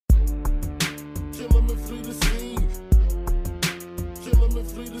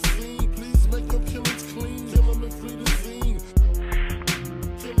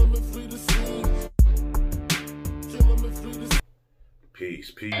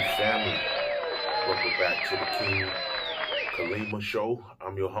Peace, family. Welcome back to the King Kaleema Show.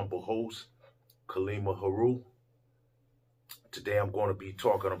 I'm your humble host, Kaleema Heru. Today I'm going to be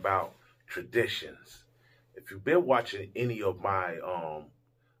talking about traditions. If you've been watching any of my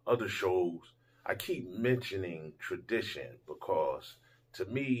other shows, I keep mentioning tradition because to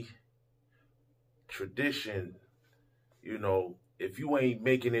me, tradition, if you ain't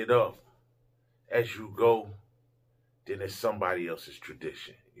making it up as you go, then it's somebody else's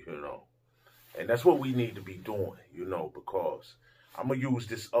tradition, And that's what we need to be doing, because I'm going to use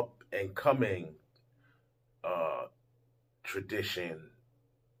this up and coming tradition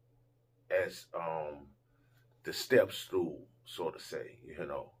as the step stool, so to say,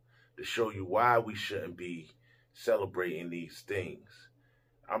 to show you why we shouldn't be celebrating these things.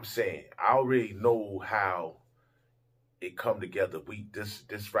 I'm saying, I already know how it come together.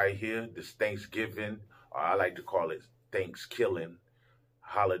 This right here, this Thanksgiving, or I like to call it thankskilling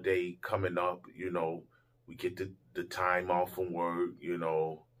holiday coming up, we get the time off from work, and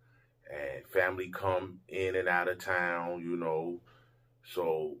family come in and out of town,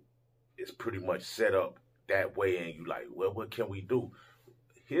 so it's pretty much set up that way. And you like, well, what can we do?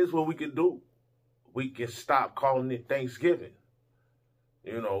 Here's what we can do. We can stop calling it Thanksgiving.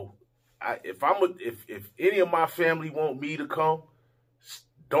 If any of my family want me to come,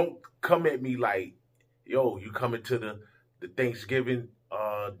 don't come at me like, yo, you coming to the Thanksgiving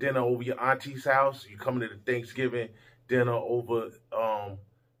dinner over your auntie's house? You coming to the Thanksgiving dinner over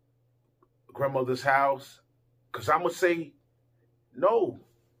grandmother's house? Because I'm going to say, no.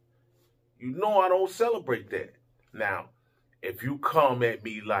 I don't celebrate that. Now, if you come at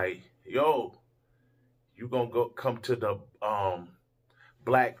me like, yo, you going to come to the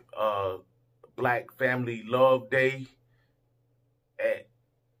Black Family Love Day at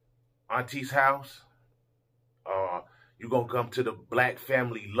auntie's house, you're going to come to the Black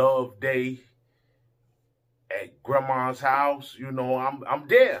Family Love Day at grandma's house, I'm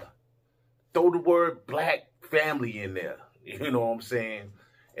there. Throw the word Black family in there, you know what I'm saying?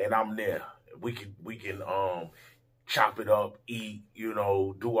 And I'm there. We can chop it up, eat,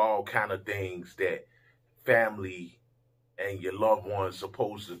 do all kind of things that family and your loved ones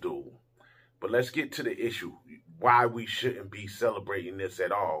supposed to do. But let's get to the issue, why we shouldn't be celebrating this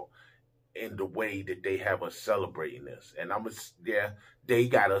at all in the way that they have us celebrating this. And they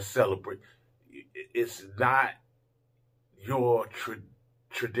got us celebrate. It's not your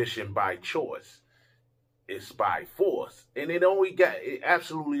tradition by choice. It's by force. And it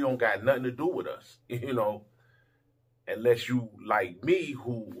absolutely don't got nothing to do with us, unless you like me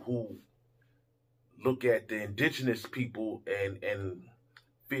who look at the indigenous people and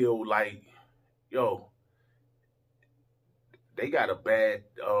feel like, yo, they got a bad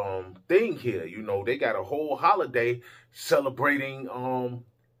thing here. They got a whole holiday celebrating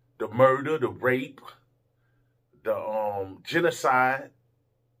the murder, the rape, the genocide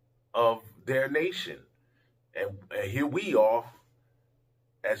of their nation. And here we are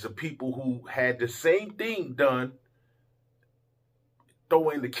as a people who had the same thing done, throw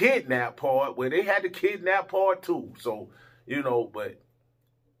in the kidnap part, where they had the kidnap part too. So, but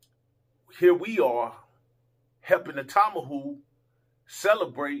here we are helping the Tomahawk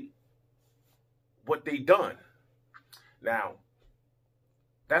celebrate what they done. Now,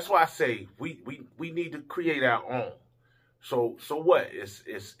 that's why I say we need to create our own. So what? It's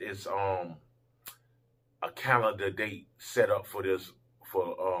a calendar date set up for this,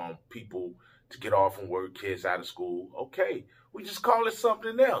 for people to get off from work, kids out of school. Okay, we just call it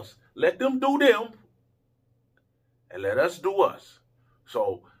something else. Let them do them, and let us do us.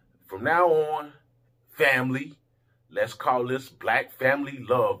 So from now on, family, let's call this Black Family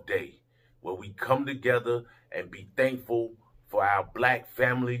Love Day, where we come together and be thankful for our Black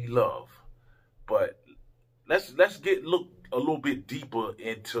family love. But let's look a little bit deeper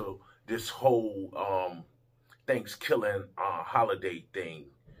into this whole Thanksgiving holiday thing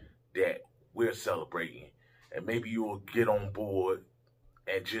that we're celebrating. And maybe you'll get on board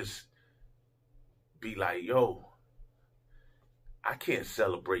and just be like, yo, I can't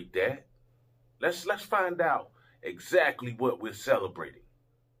celebrate that. Let's find out exactly what we're celebrating.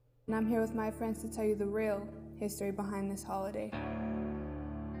 And I'm here with my friends to tell you the real history behind this holiday.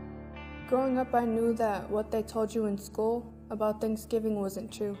 Growing up, I knew that what they told you in school about Thanksgiving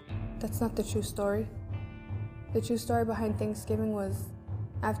wasn't true. That's not the true story. The true story behind Thanksgiving was,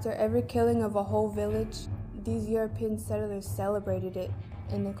 after every killing of a whole village, these European settlers celebrated it,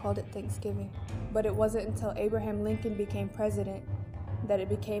 and they called it Thanksgiving. But it wasn't until Abraham Lincoln became president that it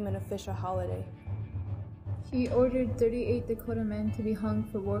became an official holiday. He ordered 38 Dakota men to be hung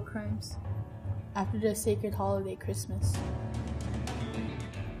for war crimes. After the sacred holiday Christmas.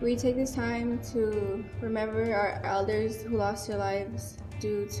 We take this time to remember our elders who lost their lives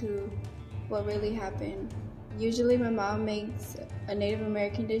due to what really happened. Usually my mom makes a Native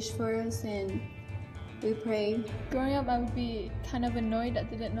American dish for us and we pray. Growing up, I would be kind of annoyed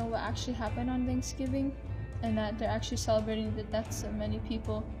that they didn't know what actually happened on Thanksgiving and that they're actually celebrating the deaths of many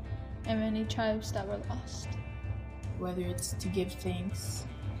people and many tribes that were lost. Whether it's to give thanks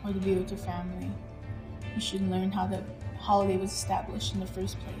or to be with your family, you should learn how the holiday was established in the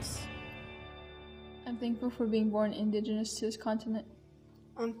first place. I'm thankful for being born indigenous to this continent.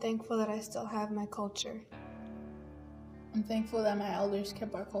 I'm thankful that I still have my culture. I'm thankful that my elders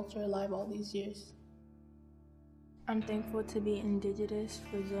kept our culture alive all these years. I'm thankful to be indigenous,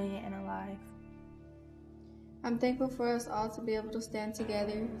 resilient, and alive. I'm thankful for us all to be able to stand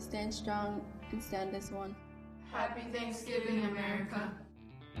together, stand strong, and stand as one. Happy Thanksgiving, America.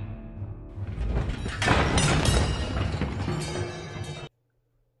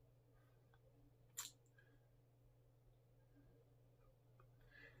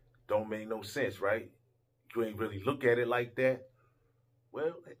 Don't make no sense, right? You ain't really look at it like that.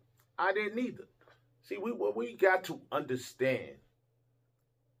 Well, I didn't either. See, what we got to understand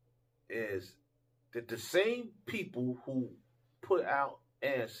is that the same people who put our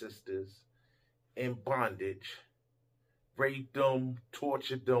ancestors in bondage, raped them,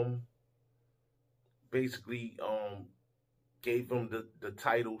 tortured them, basically gave them the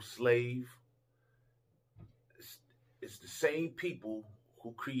title slave. It's the same people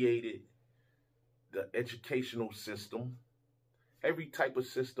who created the educational system, every type of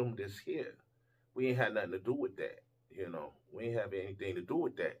system that's here. We ain't had nothing to do with that, you know. We ain't have anything to do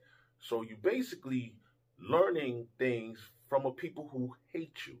with that. So you basically learning things from a people who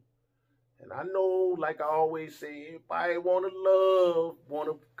hate you. And I know, like I always say, everybody want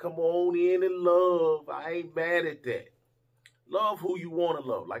to come on in and love. I ain't mad at that. Love who you want to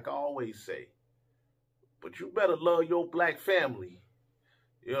love, like I always say. But you better love your black family.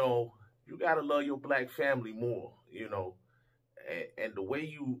 You know, you got to love your black family more, you know. And the way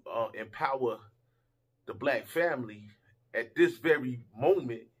you empower the black family at this very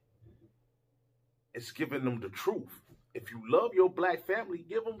moment, it's giving them the truth. If you love your black family,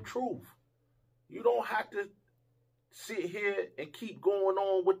 give them truth. You don't have to sit here and keep going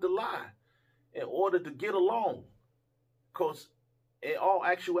on with the lie in order to get along. Because in all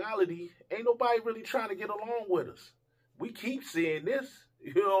actuality, ain't nobody really trying to get along with us. We keep seeing this.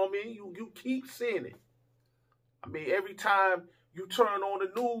 You know what I mean? You keep seeing it. I mean, every time you turn on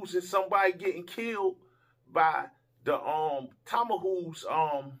the news and somebody getting killed by the Tomahawk's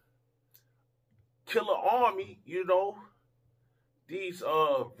killer army, you know, these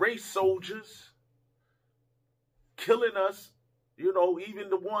race soldiers killing us, you know, even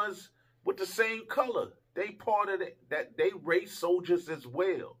the ones with the same color. They part of that they race soldiers as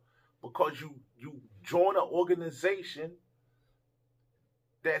well, because you join an organization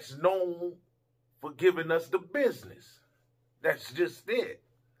that's known for giving us the business. That's just it.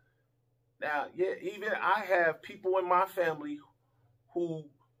 Now, yeah, even I have people in my family who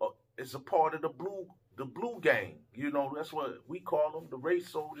is a part of the blue gang. You know, that's what we call them, the race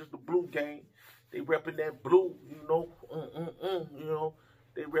soldiers, the blue gang. They repping that blue, you know, you know,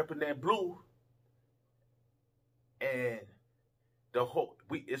 they repping that blue. And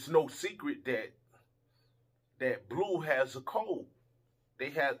it's no secret that blue has a code. They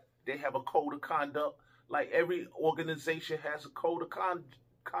have a code of conduct, like every organization has a code of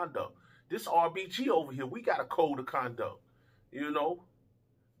conduct. This RBG over here, we got a code of conduct. You know,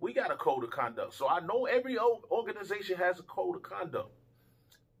 we got a code of conduct. So I know every organization has a code of conduct.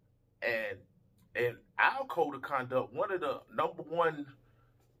 And our code of conduct, one of the number one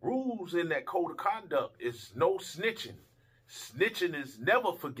rules in that code of conduct is no snitching. Snitching is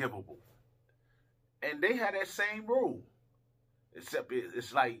never forgivable. And they had that same rule. Except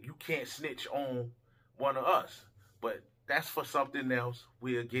it's like you can't snitch on one of us. But that's for something else.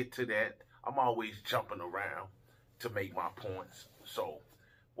 We'll get to that. I'm always jumping around to make my points. So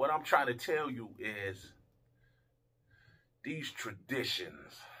what I'm trying to tell you is these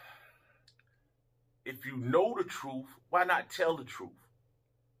traditions, if you know the truth, why not tell the truth?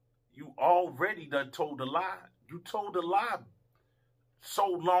 You already done told a lie. You told a lie so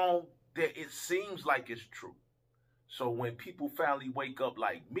long that it seems like it's true. So when people finally wake up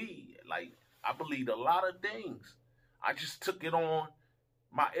like me, like I believed a lot of things. I just took it on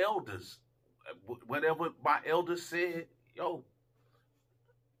my elders. Whatever my elders said, yo,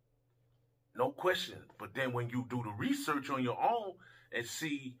 no question. But then when you do the research on your own and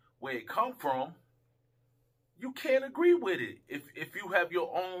see where it come from, you can't agree with it. If you have your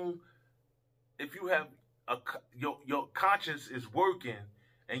own, if you have your conscience is working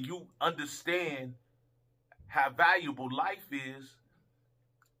and you understand how valuable life is,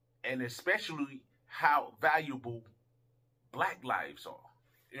 and especially how valuable Black lives are,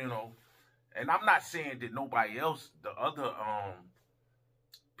 you know. And I'm not saying that nobody else, the other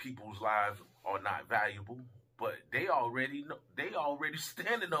people's lives are not valuable, but they already know, they already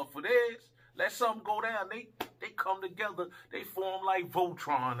standing up for theirs. Let something go down, they come together, they form like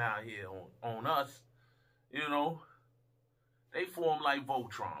Voltron out here on us, you know. They form like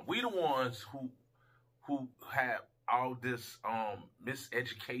Voltron. We the ones who have all this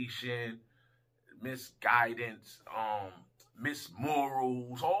miseducation, misguidance,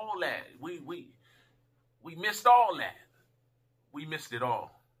 mismorals, all that. We missed all that. We missed it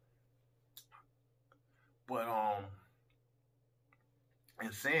all. But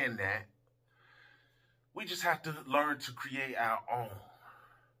in saying that, we just have to learn to create our own.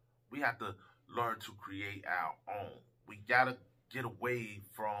 We have to learn to create our own. We gotta get away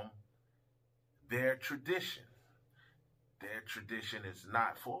from their tradition. Their tradition is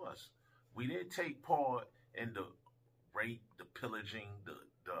not for us. We didn't take part in the rape, the pillaging, the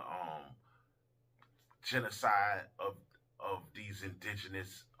genocide of these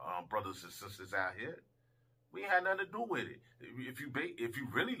indigenous brothers and sisters out here. We had nothing to do with it. If you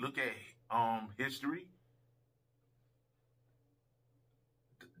really look at history,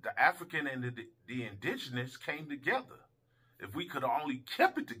 the African and the indigenous came together. If we could have only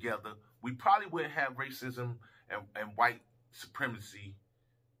kept it together, we probably wouldn't have racism and white supremacy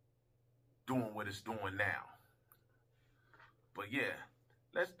doing what it's doing now. But yeah,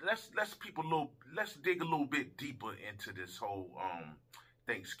 let's dig a little bit deeper into this whole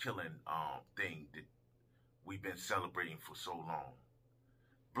thanksgiving thing that we've been celebrating for so long.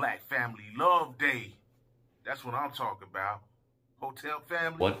 Black Family Love Day. That's what I'm talking about. Hotel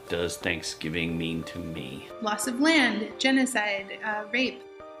family. What does Thanksgiving mean to me? Loss of land, genocide, rape.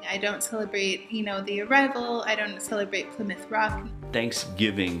 I don't celebrate, the arrival. I don't celebrate Plymouth Rock.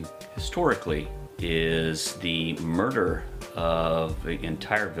 Thanksgiving, historically, is the murder of the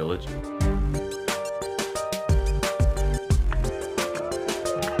entire village.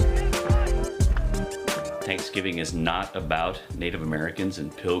 Thanksgiving is not about Native Americans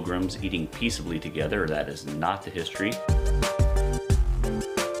and Pilgrims eating peaceably together. That is not the history.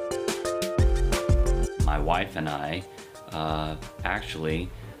 My wife and I actually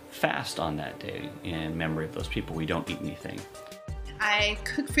fast on that day in memory of those people. We don't eat anything. I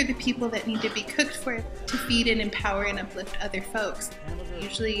cook for the people that need to be cooked for, to feed and empower and uplift other folks.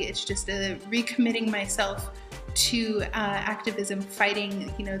 Usually it's just a recommitting myself to activism,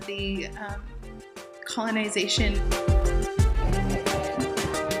 fighting, the colonization.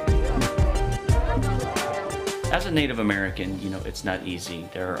 As a Native American, it's not easy.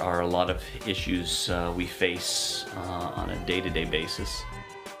 There are a lot of issues we face on a day-to-day basis.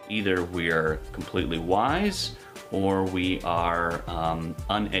 Either we are completely wise or we are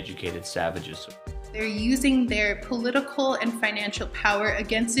uneducated savages. They're using their political and financial power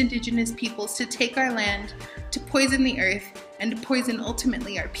against indigenous peoples to take our land, to poison the earth, and to poison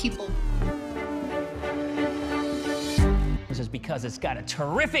ultimately our people. This is because it's got a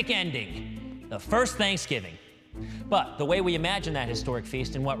terrific ending, the first Thanksgiving. But the way we imagine that historic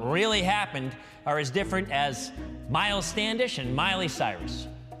feast and what really happened are as different as Miles Standish and Miley Cyrus.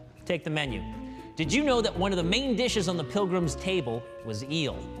 Take the menu. Did you know that one of the main dishes on the Pilgrims' table was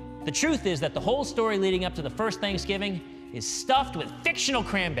eel? The truth is that the whole story leading up to the first Thanksgiving is stuffed with fictional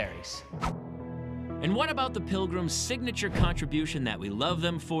cranberries. And what about the Pilgrims' signature contribution that we love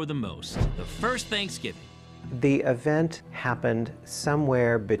them for the most, the first Thanksgiving? The event happened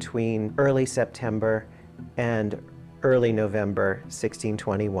somewhere between early September and early November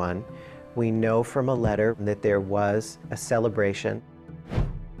 1621. We know from a letter that there was a celebration.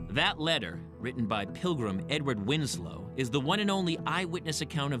 That letter, written by Pilgrim Edward Winslow, is the one and only eyewitness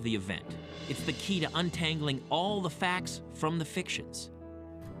account of the event. It's the key to untangling all the facts from the fictions.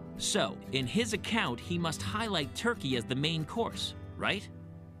 So, in his account, he must highlight turkey as the main course, right?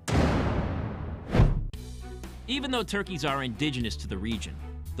 Even though turkeys are indigenous to the region,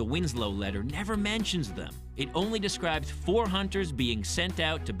 the Winslow letter never mentions them. It only describes 4 hunters being sent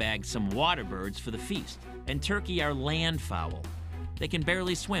out to bag some water birds for the feast, and turkey are land fowl. They can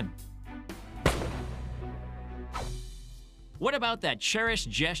barely swim. What about that cherished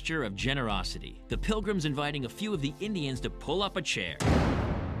gesture of generosity? The Pilgrims inviting a few of the Indians to pull up a chair.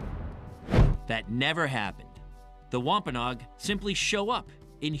 That never happened. The Wampanoag simply show up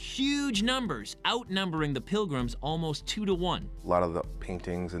in huge numbers, outnumbering the Pilgrims almost 2-to-1. A lot of the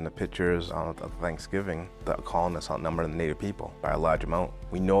paintings and the pictures of Thanksgiving, the colonists outnumber the Native people by a large amount.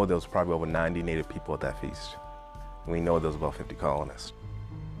 We know there was probably over 90 Native people at that feast. We know there was about 50 colonists.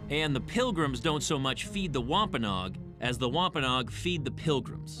 And the Pilgrims don't so much feed the Wampanoag as the Wampanoag feed the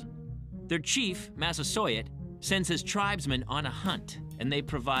Pilgrims. Their chief, Massasoit, sends his tribesmen on a hunt, and they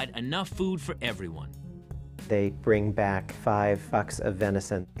provide enough food for everyone. They bring back 5 bucks of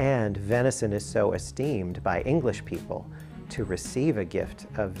venison, and venison is so esteemed by English people. To receive a gift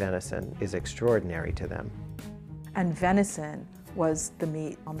of venison is extraordinary to them. And venison was the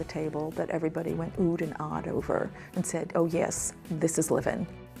meat on the table that everybody went oohed and awed over and said, oh yes, this is living.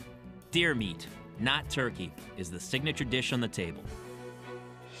 Deer meat, not turkey, is the signature dish on the table.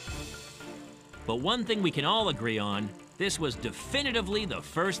 But one thing we can all agree on, this was definitively the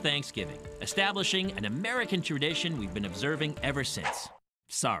first Thanksgiving, establishing an American tradition we've been observing ever since.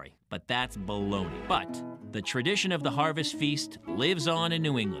 Sorry, but that's baloney. But the tradition of the harvest feast lives on in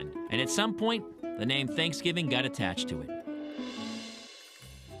New England, and at some point, the name Thanksgiving got attached to it.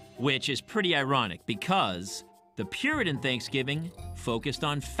 Which is pretty ironic because the Puritan Thanksgiving focused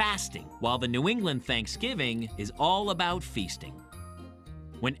on fasting, while the New England Thanksgiving is all about feasting.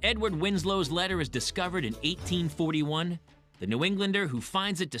 When Edward Winslow's letter is discovered in 1841, the New Englander who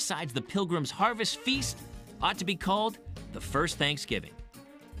finds it decides the Pilgrim's Harvest Feast ought to be called the first Thanksgiving.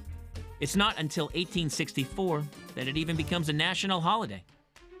 It's not until 1864 that it even becomes a national holiday.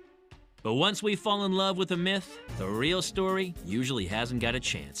 But once we fall in love with a myth, the real story usually hasn't got a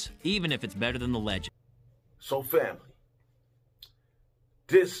chance, even if it's better than the legend. So family,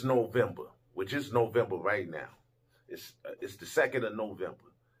 this November, which is November right now, it's the 2nd of November.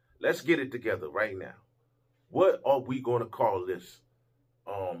 Let's get it together right now. What are we going to call this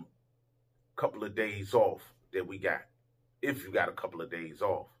couple of days off that we got? If you got a couple of days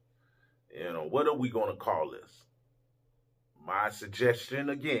off, you know, what are we going to call this? My suggestion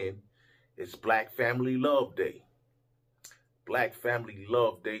again is Black Family Love Day. Black Family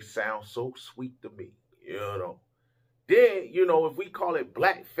Love Day sounds so sweet to me, you know. Then, you know, if we call it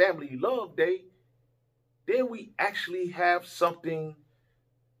Black Family Love Day, then we actually have something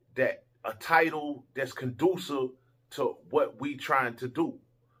that, a title that's conducive to what we trying to do.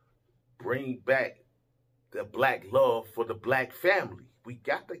 Bring back the Black love for the Black family. We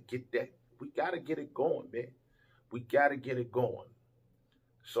got to get that. We got to get it going, man. We got to get it going.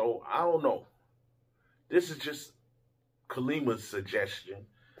 So, I don't know. This is just Kaleema's suggestion.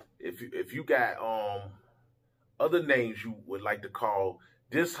 If you got other names you would like to call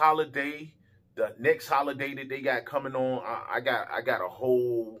this holiday, the next holiday that they got coming on, I got a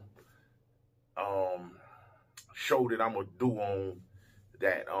whole show that I'm gonna do on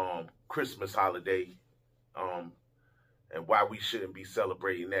that Christmas holiday, and why we shouldn't be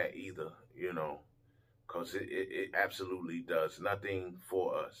celebrating that either, you know, because it absolutely does nothing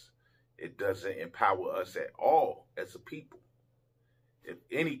for us. It doesn't empower us at all as a people. If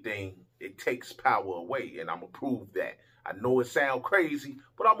anything, it takes power away, and I'm gonna prove that. I know it sounds crazy,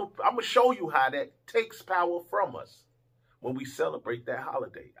 but I'm gonna show you how that takes power from us when we celebrate that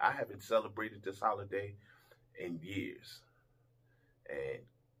holiday. I haven't celebrated this holiday in years, and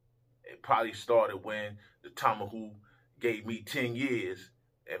it probably started when the Tamahu gave me 10 years,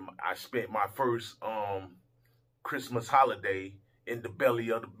 and I spent my first Christmas holiday in the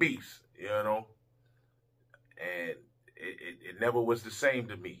belly of the beast, you know, and it never was the same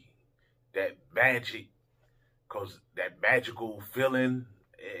to me. That magic, because that magical feeling,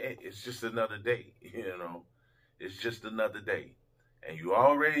 it's just another day, you know. It's just another day. And you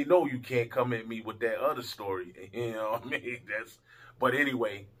already know you can't come at me with that other story, you know what I mean? But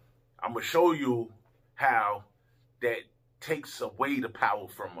anyway, I'm going to show you how that takes away the power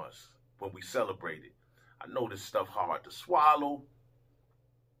from us when we celebrate it. I know this stuff hard to swallow.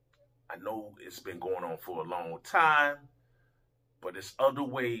 I know it's been going on for a long time, but it's other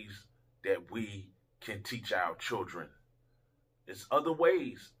ways that we can teach our children. It's other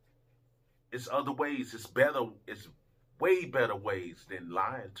ways. It's other ways. It's better. It's way better ways than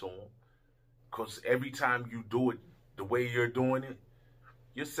lying to them. Because every time you do it the way you're doing it,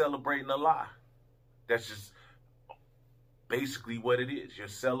 you're celebrating a lie. That's just basically what it is. You're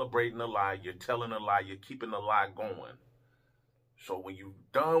celebrating a lie. You're telling a lie. You're keeping the lie going. So when you're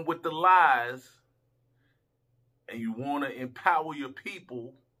done with the lies and you want to empower your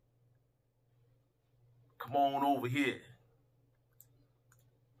people, come on over here.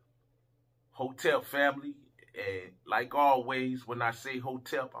 Hotep family. And like always, when I say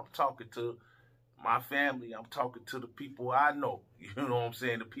Hotep, I'm talking to my family. I'm talking to the people I know. You know what I'm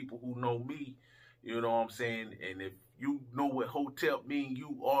saying? The people who know me. You know what I'm saying? And if you know what Hotep means,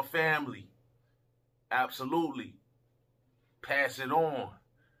 you are family. Absolutely. Pass it on.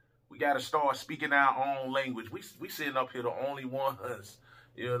 We got to start speaking our own language. We sitting up here the only ones,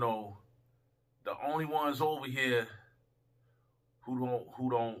 you know, the only ones over here who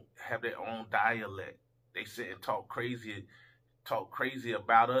don't have their own dialect. They sit and talk crazy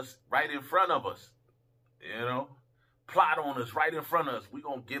about us right in front of us. You know, plot on us right in front of us. We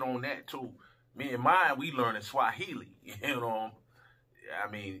gonna get on that too. Me and mine, we learning Swahili. You know,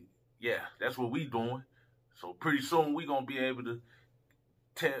 I mean, yeah, that's what we doing. So pretty soon we gonna be able to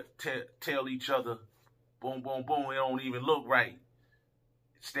tell each other, boom, boom, boom. It don't even look right.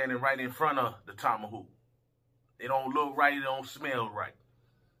 Standing right in front of the tomahawk. It don't look right. It don't smell right.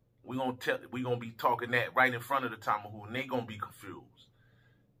 We gonna be talking that right in front of the tomahawk, and they gonna be confused.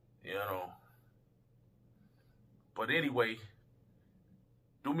 You know. But anyway,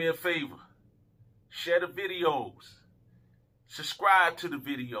 do me a favor. Share the videos. Subscribe to the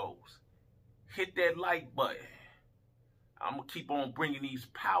videos. Hit that like button. I'm going to keep on bringing these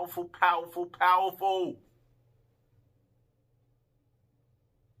powerful, powerful, powerful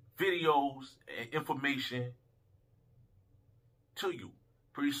videos and information to you.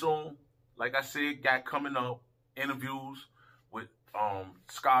 Pretty soon, like I said, got coming up interviews with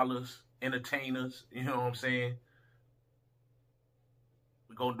scholars, entertainers, you know what I'm saying?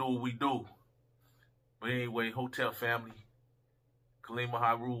 We're going to do what we do. But anyway, Hotel family, Kaleema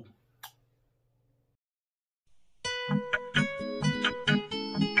Heru.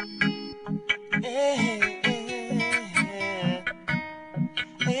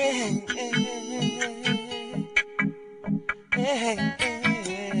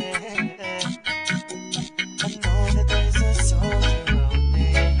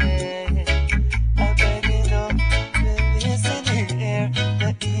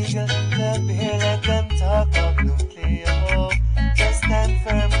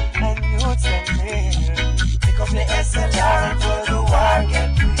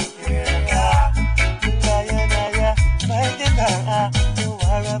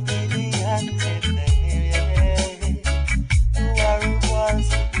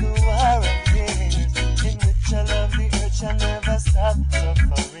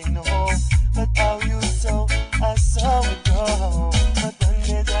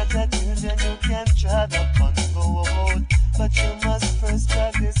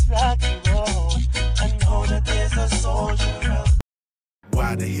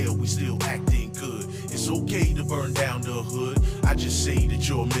 Why the hell we still acting good? It's okay to burn down the hood. I just say that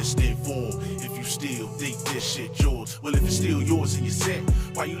you're misinformed. If you still think this shit yours, well, if it's still yours and you set,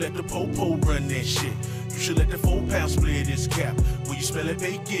 why you let the po-po run that shit? You should let the 4 pound split his cap. When you smell it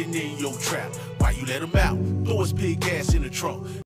bacon in your trap, why you let him out? Throw his pig ass in the trunk.